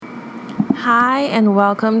Hi, and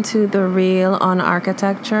welcome to The Real on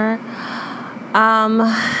Architecture.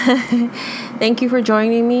 Thank you for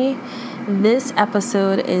joining me. This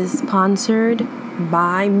episode is sponsored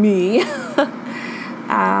by me.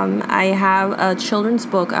 I have a children's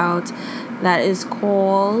book out that is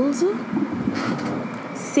called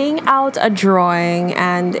Sing Out a Drawing,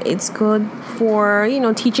 and it's good for,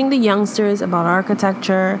 teaching the youngsters about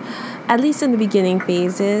architecture, at least in the beginning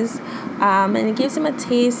phases. And it gives them a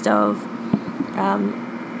taste of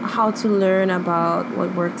how to learn about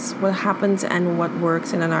what happens and what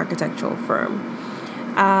works in an architectural firm.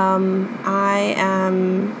 I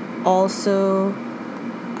am also,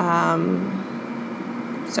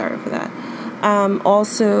 sorry for that.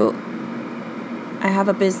 Also, I have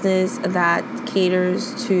a business that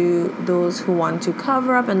caters to those who want to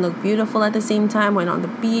cover up and look beautiful at the same time when on the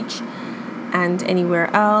beach and anywhere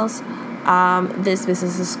else. This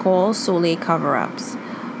business is called Soleil Cover-Ups.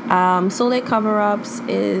 Soleil Cover-Ups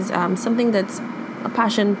is something that's a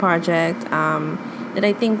passion project that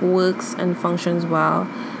I think works and functions well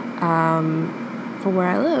for where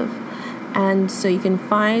I live. And so you can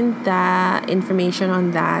find that information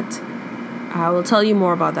on that. I will tell you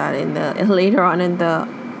more about that later on in the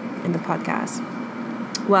podcast.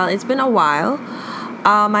 Well, it's been a while.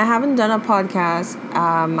 I haven't done a podcast.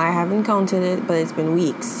 I haven't counted it, but it's been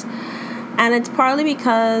weeks. And it's partly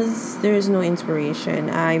because there is no inspiration,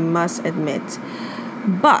 I must admit.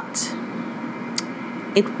 But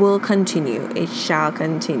it will continue. It shall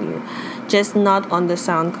continue. Just not on the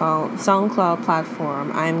SoundCloud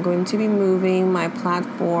platform. I'm going to be moving my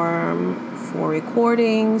platform for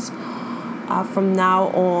recordings. From now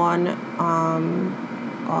on,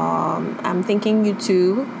 I'm thinking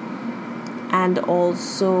YouTube. And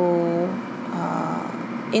also,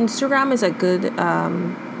 Instagram is a good...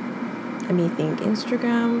 Let me think.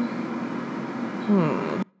 Instagram.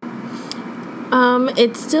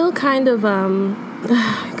 It's still kind of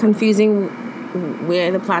confusing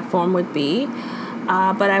where the platform would be.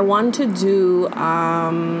 But I want to do.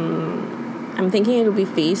 I'm thinking it'll be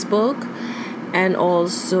Facebook, and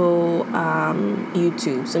also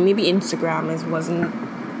YouTube. So maybe Instagram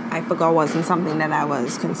wasn't something that I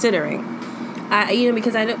was considering.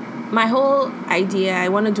 Because my whole idea, I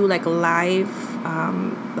want to do like live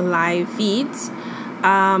feeds,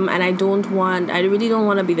 and I really don't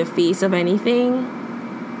want to be the face of anything.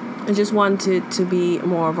 I just want it to be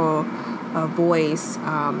more of a voice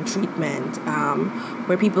treatment,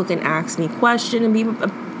 where people can ask me questions and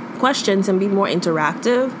be more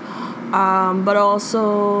interactive. But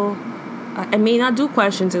also, I may not do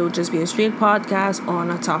questions. It will just be a straight podcast on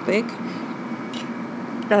a topic.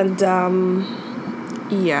 And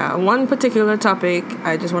one particular topic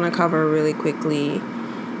I just want to cover really quickly.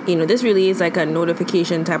 This really is like a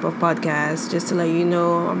notification type of podcast, just to let you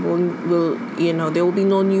know, there will be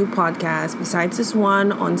no new podcast besides this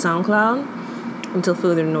one on SoundCloud until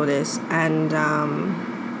further notice. And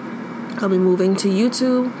I'll be moving to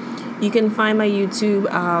YouTube. You can find my YouTube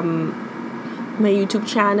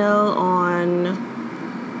channel on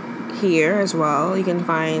here as well. You can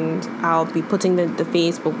find, I'll be putting the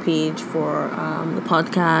Facebook page for the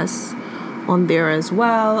podcast on there as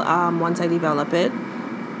well once I develop it.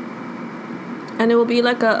 And it will be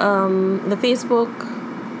like the Facebook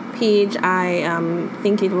page, I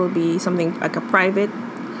think it will be something like a private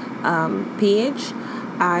page.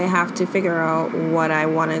 I have to figure out what I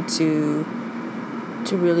wanted to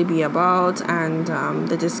really be about, and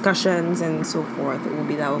the discussions and so forth that will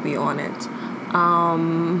be on it.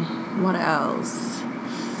 What else?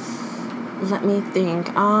 Let me think.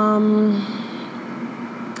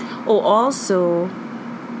 Also,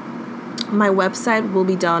 my website will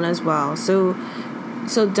be down as well. So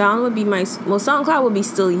down would be SoundCloud will be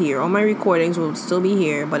still here. All my recordings will still be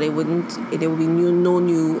here, but there will be no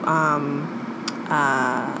new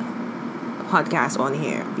podcast on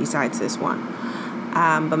here besides this one.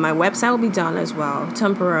 But my website will be down as well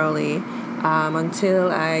temporarily until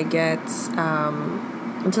I get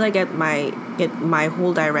my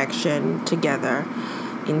whole direction together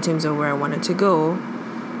in terms of where I want it to go.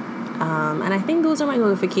 And I think those are my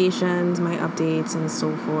notifications, my updates, and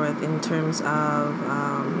so forth in terms of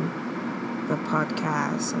the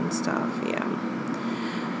podcast and stuff. Yeah.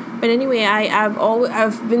 But anyway,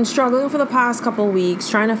 I've been struggling for the past couple of weeks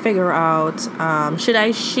trying to figure out should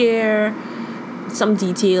I share some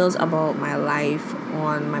details about my life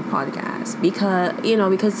on my podcast,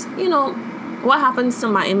 because what happens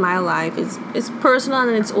in my life is personal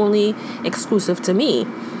and it's only exclusive to me,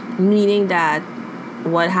 meaning that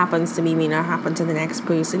what happens to me may not happen to the next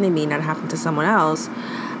person. It may not happen to someone else.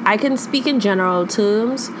 I can speak in general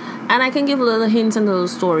terms, and I can give little hints and little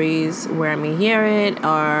stories where I may hear it,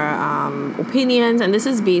 or opinions. And this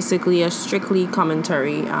is basically a strictly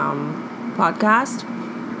commentary podcast.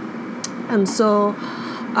 And so,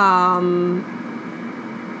 I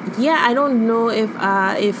don't know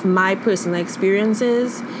if my personal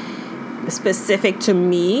experiences specific to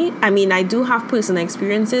me. I mean, I do have personal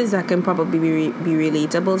experiences that can probably be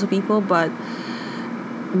relatable to people, but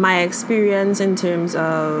my experience in terms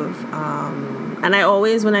of and I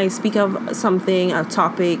always, when I speak of something, a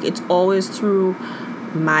topic, it's always through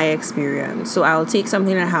my experience. So I'll take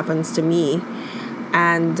something that happens to me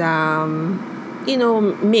and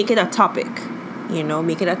make it a topic,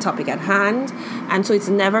 make it a topic at hand. And so it's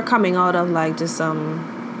never coming out of like just some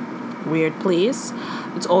weird place.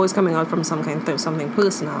 It's always coming out from something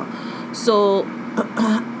personal. So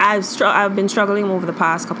I've been struggling over the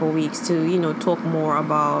past couple of weeks to talk more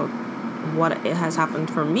about what has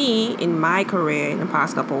happened for me in my career in the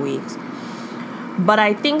past couple of weeks. But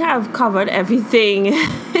I think I've covered everything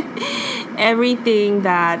everything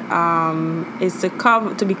that is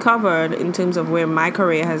to be covered in terms of where my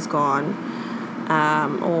career has gone,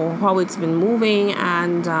 or how it's been moving,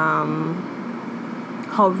 and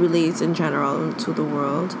how it relates in general to the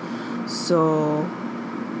world. So,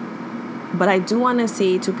 but I do want to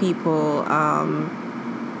say to people,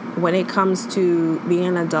 when it comes to being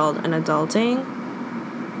an adult and adulting,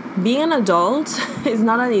 being an adult is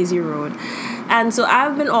not an easy road. And so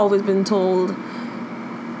I've always been told,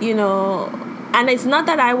 and it's not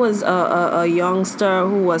that I was a youngster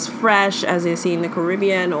who was fresh, as they say in the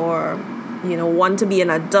Caribbean, or want to be an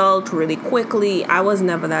adult really quickly. I was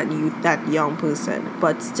never that young person.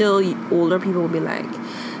 But still, older people will be like,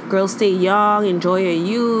 girl, stay young, enjoy your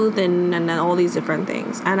youth, and all these different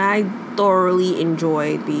things. And I thoroughly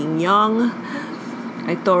enjoyed being young.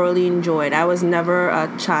 I thoroughly enjoyed. I was never a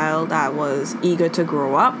child that was eager to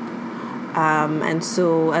grow up. And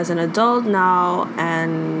so as an adult now,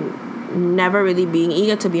 and never really being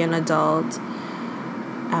eager to be an adult,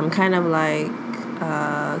 I'm kind of like,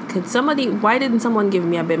 why didn't someone give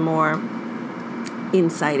me a bit more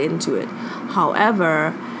insight into it?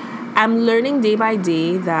 However, I'm learning day by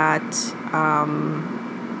day that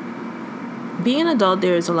being an adult,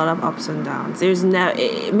 there's a lot of ups and downs. There's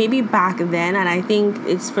maybe back then, and I think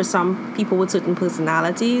it's for some people with certain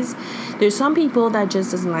personalities, there's some people that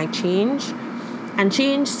just doesn't like change, and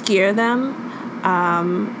change scare them,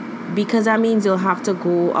 because that means they'll have to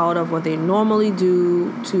go out of what they normally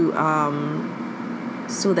do to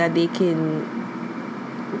so that they can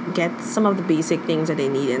get some of the basic things that they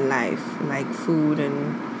need in life, like food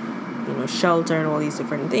and shelter and all these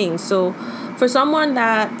different things. So for someone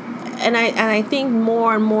that, and I think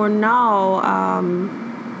more and more now,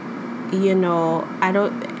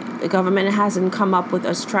 the government hasn't come up with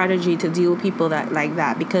a strategy to deal with people that like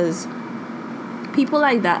that, because people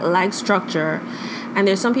like that like structure, and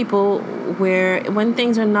there's some people where when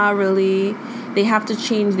things are not really, they have to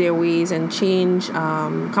change their ways and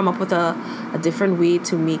come up with a different way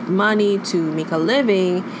to make money, to make a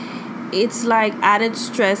living. It's like added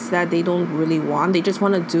stress that they don't really want. They just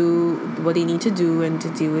want to do what they need to do and to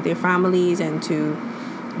deal with their families and to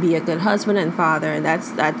be a good husband and father. And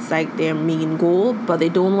that's like their main goal. But they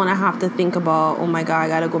don't want to have to think about, oh my God, I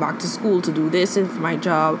gotta go back to school to do this for my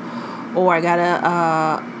job, or I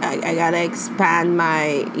gotta expand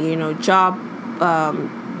my job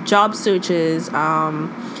searches.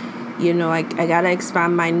 I gotta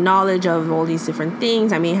expand my knowledge of all these different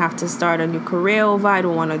things. I may have to start a new career over. I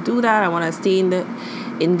don't want to do that. I want to stay in the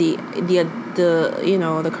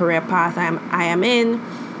career path I am in.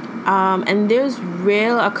 And there's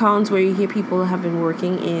real accounts where you hear people have been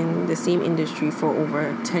working in the same industry for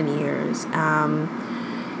over 10 years.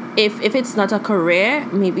 If it's not a career,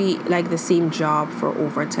 maybe like the same job for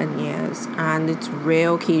over 10 years. And it's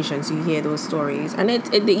rare occasions you hear those stories. And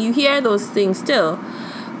you hear those things still.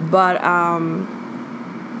 But,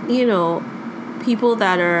 people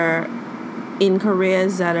that are in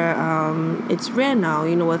careers that are, it's rare now,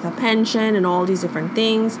 with a pension and all these different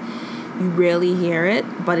things, you rarely hear it,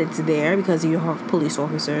 but it's there because you have police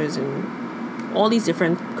officers and all these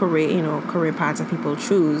different career paths that people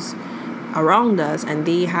choose around us, and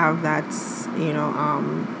they have that,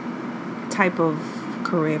 type of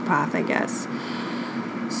career path, I guess.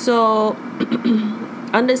 So,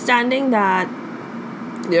 understanding that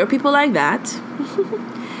there are people like that,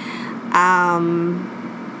 and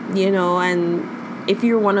if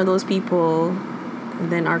you're one of those people,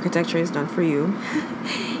 then architecture is not for you.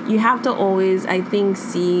 You have to always, I think,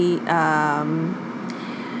 see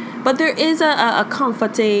But there is a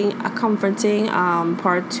comforting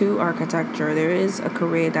part to architecture. There is a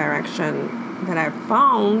career direction that I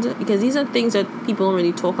found, because these are things that people don't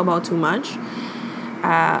really talk about too much.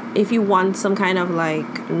 If you want some kind of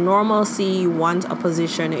like normalcy, you want a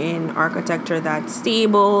position in architecture that's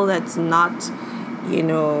stable, that's not,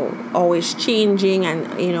 always changing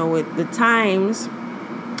and, with the times,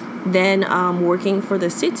 then working for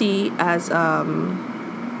the city as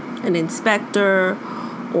an inspector,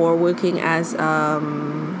 or working as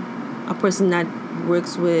a person that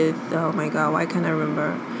works with, oh my God, why can't I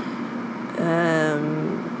remember?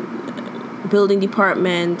 Building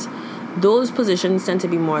department. Those positions tend to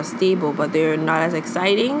be more stable, but they're not as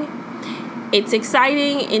exciting. It's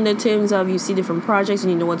exciting in the terms of you see different projects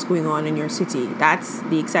and you know what's going on in your city. That's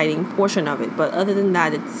the exciting portion of it. But other than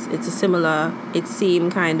that, it's same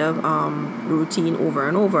kind of routine over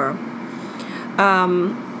and over.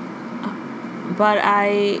 But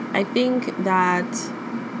I think that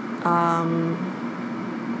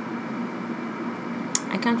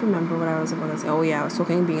I can't remember what I was about to say. Oh yeah, I was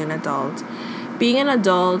talking being an adult. Being an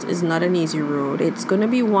adult is not an easy road. It's going to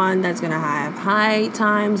be one that's going to have high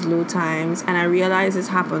times, low times, and I realize this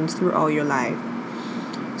happens throughout your life.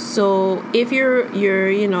 So if you're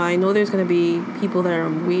I know there's going to be people that are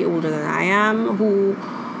way older than I am who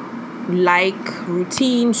like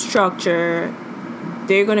routine, structure.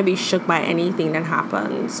 They're going to be shook by anything that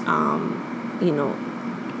happens,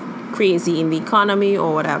 crazy in the economy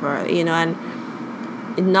or whatever, and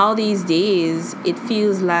now these days it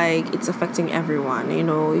feels like it's affecting everyone.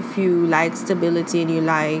 If you like stability and you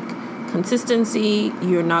like consistency,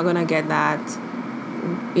 you're not gonna get that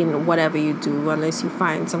in whatever you do unless you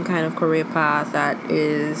find some kind of career path that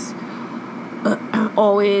is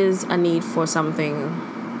always a need for something.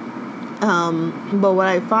 But what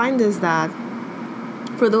I find is that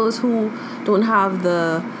for those who don't have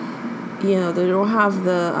the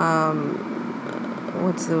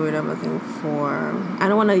what's the word I'm looking for? I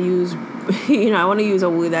don't want to use, I want to use a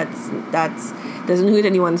word that's doesn't hurt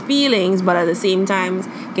anyone's feelings, but at the same time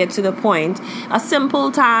get to the point. A simple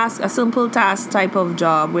task type of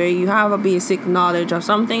job where you have a basic knowledge of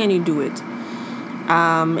something and you do it.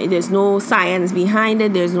 There's no science behind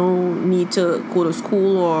it. There's no need to go to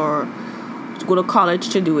school or to go to college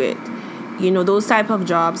to do it. Those type of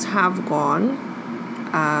jobs have gone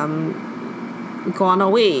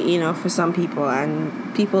away, for some people, and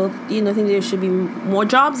people, think there should be more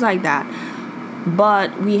jobs like that.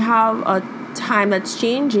 But we have a time that's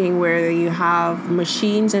changing where you have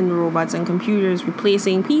machines and robots and computers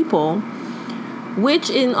replacing people, which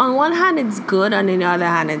on one hand it's good and on the other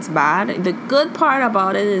hand it's bad. The good part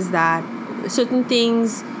about it is that certain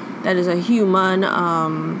things that is a human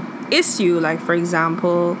issue, like for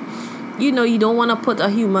example, you don't want to put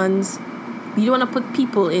you don't want to put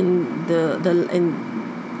people in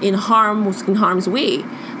in harm's way.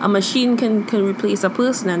 A machine can replace a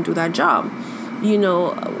person and do that job. You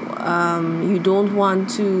don't want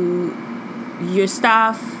to. Your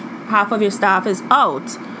staff, half of your staff is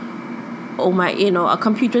out. Oh my, a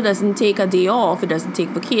computer doesn't take a day off. It doesn't take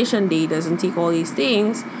vacation day. It doesn't take all these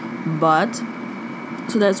things. But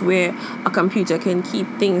so that's where a computer can keep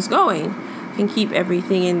things going, can keep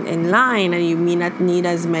everything in line, and you may not need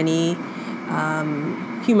as many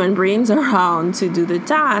human brains around to do the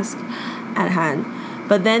task at hand.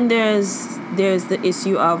 But then there's the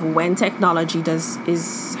issue of when technology has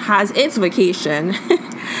its vacation.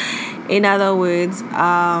 In other words,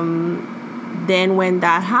 then when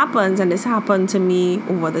that happens, and this happened to me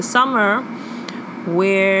over the summer,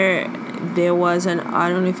 where there was I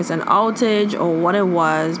don't know if it's an outage or what it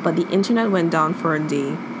was, but the internet went down for a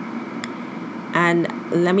day. And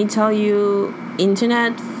let me tell you,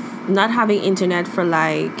 not having internet for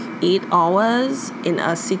like 8 hours in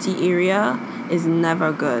a city area is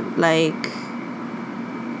never good. Like,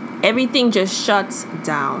 everything just shuts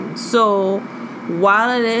down. So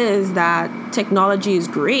while it is that technology is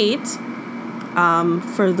great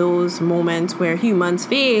for those moments where humans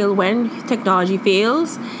fail, when technology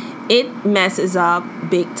fails, it messes up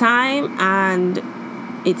big time, and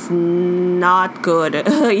it's not good.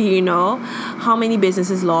 How many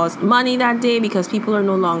businesses lost money that day because people are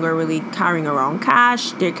no longer really carrying around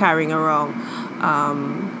cash. They're carrying around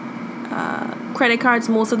credit cards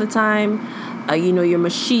most of the time. Your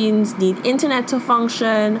machines need internet to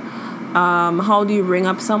function. How do you ring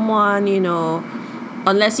up someone?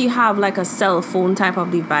 Unless you have like a cell phone type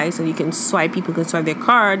of device and people can swipe their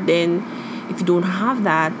card, then if you don't have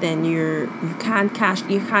that, then you can't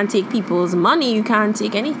take people's money, you can't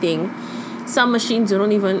take anything. Some machines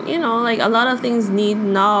don't even, a lot of things need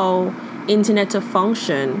now internet to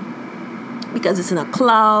function. because it's in a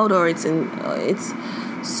cloud, or it's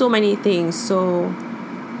so many things. So,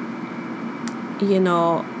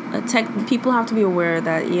 people have to be aware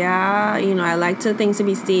that, I like things to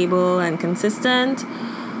be stable and consistent,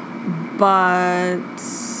 but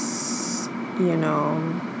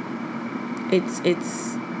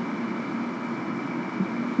it's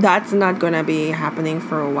that's not gonna be happening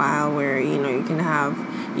for a while, where you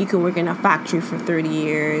can work in a factory for 30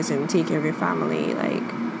 years and take care of your family. Like,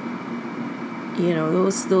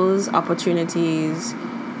 those opportunities,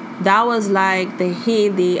 that was like the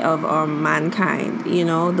heyday of our mankind.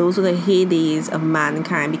 Those were the heydays of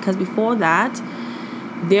mankind, because before that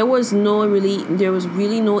there was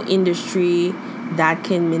really no industry that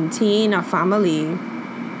can maintain a family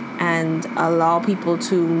and allow people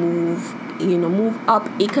to move up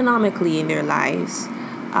economically in their lives,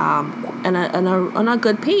 on a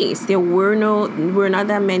good pace. There were not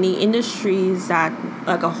that many industries, that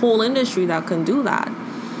like a whole industry that can do that.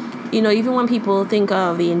 Even when people think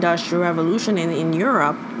of the Industrial Revolution in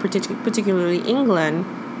Europe, particularly England,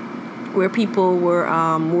 where people were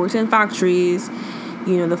worked in factories,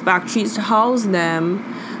 the factories housed them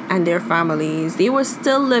and their families. They were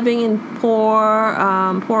still living in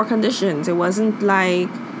poor conditions. It wasn't like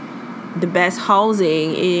the best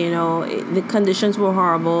housing. The conditions were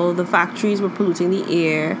horrible. The factories were polluting the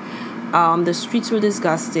air. The streets were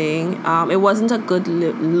disgusting. It wasn't a good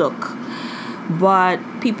look. But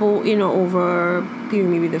people, over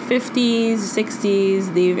maybe the 50s,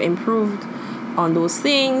 60s, they've improved on those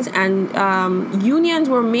things. And unions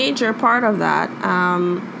were a major part of that.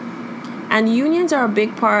 And unions are a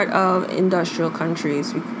big part of industrial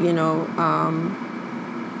countries,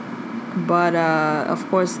 but of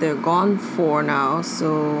course they're gone for now.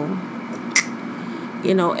 So,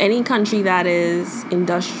 any country that is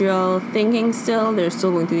industrial thinking still, they're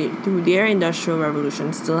still going through their industrial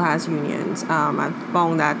revolution, still has unions. I've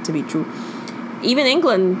found that to be true. Even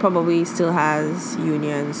England probably still has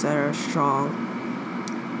unions that are strong.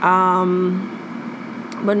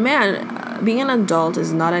 But man, being an adult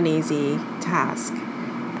is not an easy task.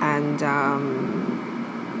 And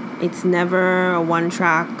it's never a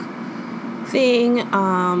one-track thing.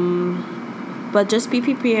 But just be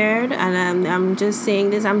prepared. And I'm just saying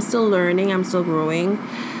this, I'm still learning, I'm still growing.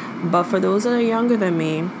 But for those that are younger than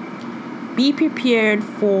me, be prepared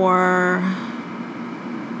for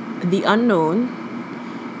the unknown.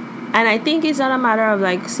 And I think it's not a matter of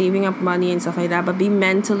like saving up money and stuff like that, but be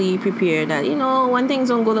mentally prepared that, when things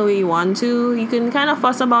don't go the way you want to, you can kind of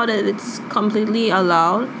fuss about it. It's completely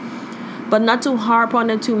allowed, but not to harp on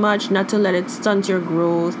it too much, not to let it stunt your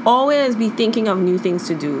growth. Always be thinking of new things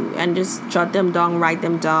to do and just jot them down, write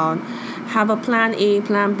them down. Have a plan A,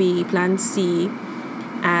 plan B, plan C,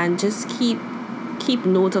 and just keep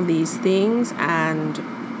note of these things. And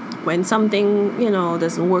when something,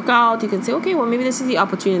 doesn't work out, you can say, okay, well, maybe this is the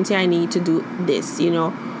opportunity I need to do this,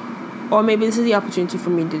 or maybe this is the opportunity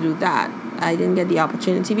for me to do that. I didn't get the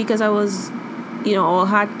opportunity because I was,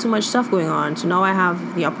 had too much stuff going on. So now I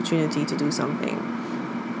have the opportunity to do something.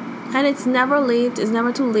 And it's never late. It's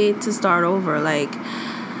never too late to start over. Like,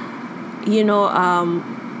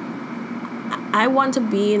 I want to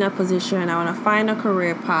be in a position, I want to find a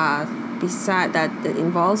career path beside that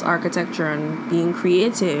involves architecture and being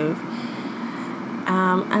creative,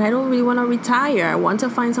 and I don't really want to retire. I want to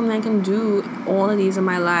find something I can do all of these in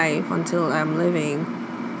my life until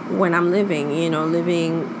when I'm living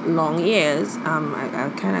living long years.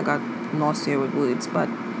 I kind of got lost here with words, but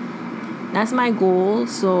that's my goal.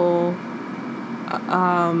 So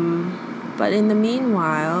but in the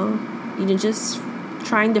meanwhile, just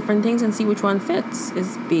trying different things and see which one fits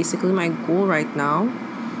is basically my goal right now.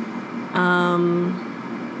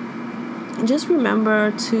 Just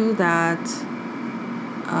remember too that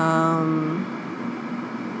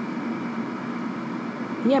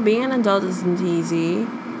being an adult isn't easy.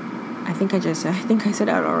 I think I said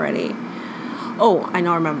that already. Oh, I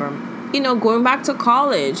now remember. Going back to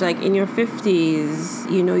college, like in your 50s,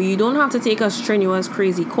 you don't have to take a strenuous,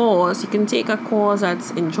 crazy course. You can take a course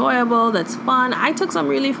that's enjoyable, that's fun. I took some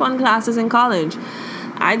really fun classes in college.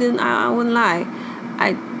 I wouldn't lie.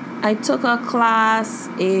 I took a class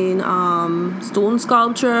in stone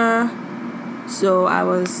sculpture. So I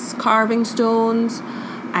was carving stones.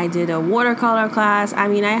 I did a watercolor class. I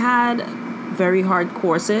mean, I had very hard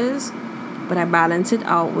courses, but I balanced it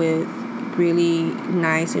out with really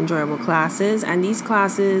nice, enjoyable classes. And these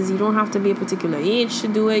classes, you don't have to be a particular age to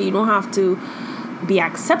do it. You don't have to be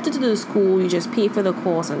accepted to the school. You just pay for the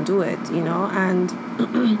course and do it, and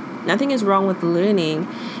nothing is wrong with learning,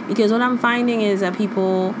 because what I'm finding is that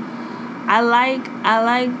people, I like,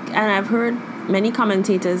 and I've heard many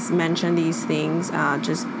commentators mention these things.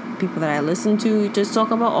 Just people that I listen to just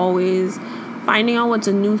talk about always finding out what's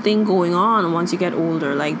a new thing going on once you get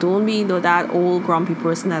older. Like, don't be that old grumpy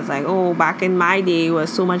person that's like, oh, back in my day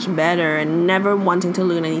was so much better, and never wanting to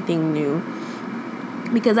learn anything new,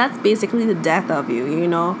 because that's basically the death of you, you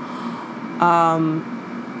know.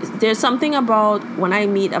 There's something about when I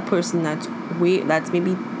meet a person that's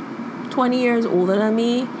maybe 20 years older than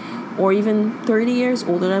me, or even 30 years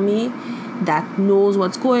older than me, that knows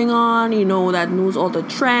what's going on, you know, that knows all the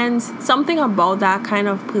trends. Something about that kind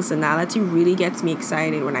of personality really gets me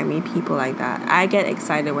excited when I meet people like that. I get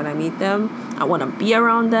excited when I meet them. I want to be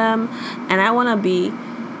around them, and I want to be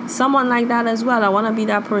someone like that as well. I want to be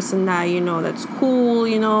that person that, you know, that's cool,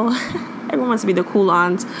 you know. Everyone wants to be the cool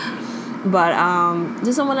aunt. But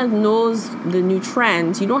just someone that knows the new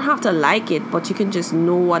trends. You don't have to like it, but you can just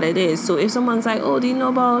know what it is. So if someone's like, oh, do you know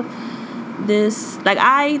about this? Like,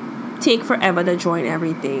 I take forever to join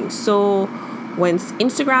everything. So when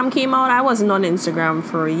Instagram came out, I wasn't on Instagram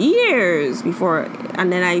for years before,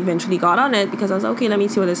 and then I eventually got on it because I was like, okay, let me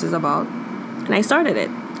see what this is about. And I started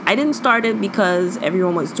it. I didn't start it because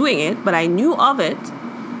everyone was doing it, but I knew of it.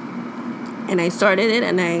 And I started it,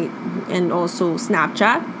 and also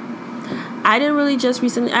Snapchat. I didn't really just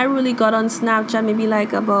recently, I really got on Snapchat maybe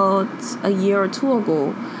like about a year or two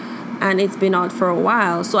ago, and it's been out for a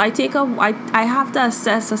while. So I have to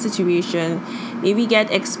assess a situation, maybe get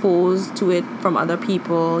exposed to it from other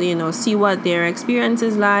people, you know, see what their experience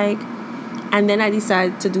is like, and then I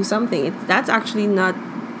decide to do something. That's actually not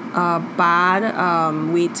a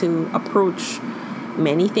bad way to approach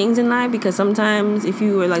many things in life, because sometimes if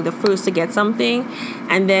you were like the first to get something,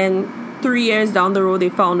 and then 3 years down the road they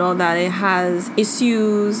found out that it has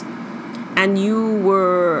issues, and you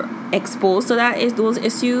were exposed to those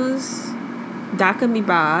issues, that can be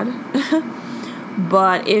bad.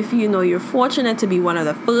 But if, you know, you're fortunate to be one of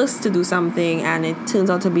the first to do something and it turns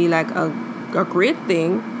out to be like a great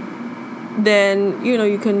thing, then, you know,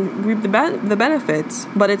 you can reap the benefits.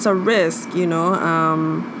 But it's a risk, you know,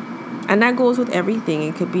 and that goes with everything.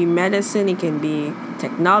 It could be medicine, it can be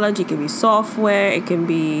technology, it can be software, it can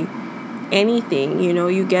be anything. You know,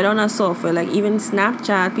 you get on a software like even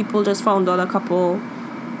Snapchat. People just found out a couple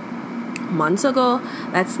months ago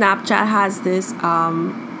that Snapchat has this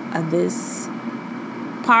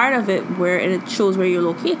part of it where it shows where you're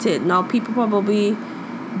located. Now, people probably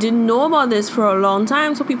didn't know about this for a long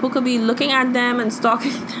time, so people could be looking at them and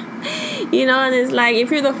stalking them. You know, and it's like, if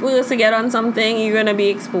you're the first to get on something, you're gonna be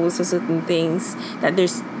exposed to certain things, that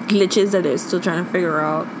there's glitches that they're still trying to figure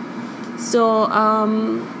out. So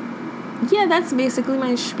yeah, that's basically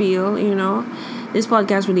my spiel. You know, this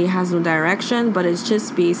podcast really has no direction, but it's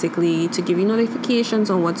just basically to give you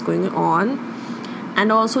notifications on what's going on,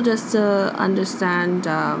 and also just to understand,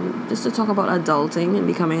 just to talk about adulting and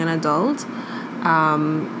becoming an adult. I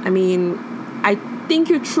mean, I think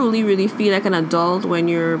you truly really feel like an adult when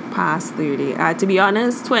you're past 30. To be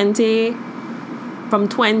honest, from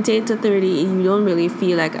 20 to 30, you don't really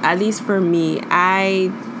feel like, at least for me,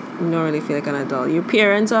 I don't really feel like an adult. Your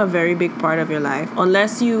parents are a very big part of your life,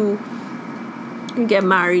 unless you get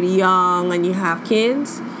married young and you have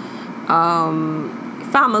kids.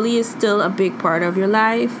 Family is still a big part of your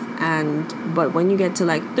life, but when you get to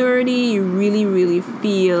like 30, you really, really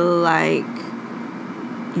feel like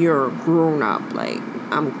you're grown up. Like,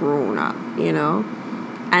 I'm grown up, you know.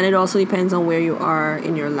 And it also depends on where you are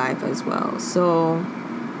in your life as well. So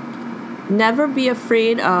never be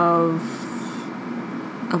afraid of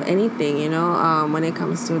anything, you know, when it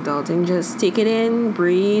comes to adulting. Just take it in,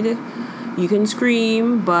 breathe. You can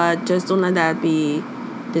scream, but just don't let that be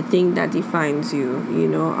the thing that defines you, you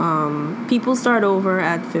know. People start over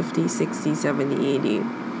at 50, 60, 70, 80.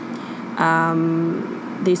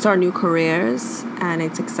 They start new careers, and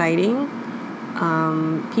it's exciting.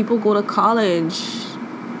 People go to college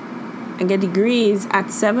and get degrees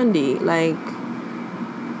at 70, like,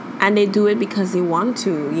 and they do it because they want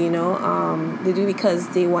to, you know. They do it because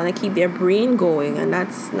they want to keep their brain going, and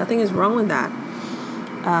nothing is wrong with that.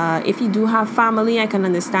 If you do have family, I can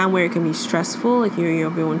understand where it can be stressful. If you're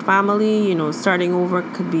your own family, you know, starting over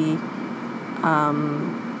could be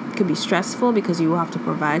stressful because you have to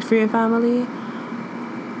provide for your family.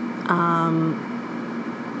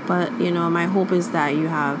 But, you know, my hope is that you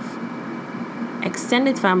have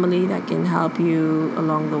extended family that can help you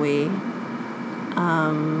along the way,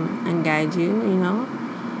 and guide you, you know.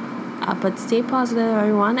 But stay positive,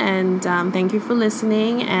 everyone, and thank you for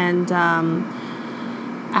listening. And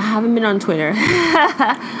I haven't been on Twitter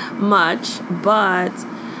much, but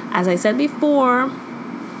as I said before,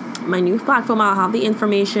 my new platform, I'll have the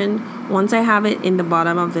information Once I have it in the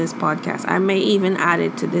bottom of this podcast, I may even add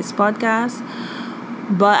it to this podcast.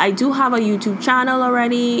 But I do have a YouTube channel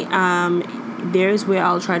already. There's where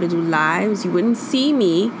I'll try to do lives. You wouldn't see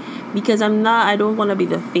me because I don't want to be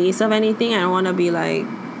the face of anything. I don't want to be like,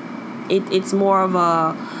 it's more of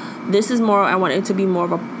a, I want it to be more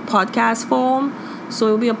of a podcast form. So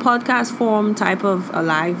it'll be a podcast form type of a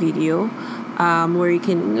live video, where you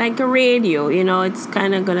can, like a radio, it's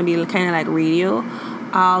kind of going to be kind of like radio.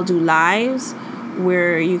 I'll do lives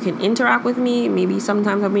where you can interact with me. Maybe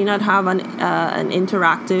sometimes I may not have an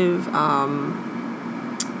interactive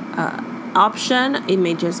option. It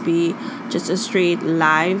may just be just a straight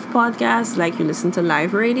live podcast, like you listen to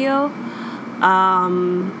live radio.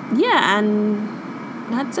 And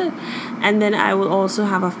that's it. And then I will also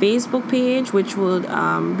have a Facebook page, which would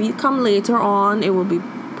become later on. It will be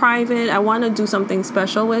private. I want to do something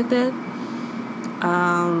special with it.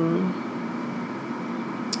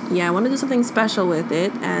 I want to do something special with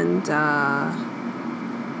it. And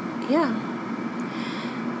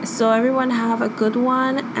so everyone have a good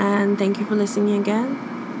one, and thank you for listening again.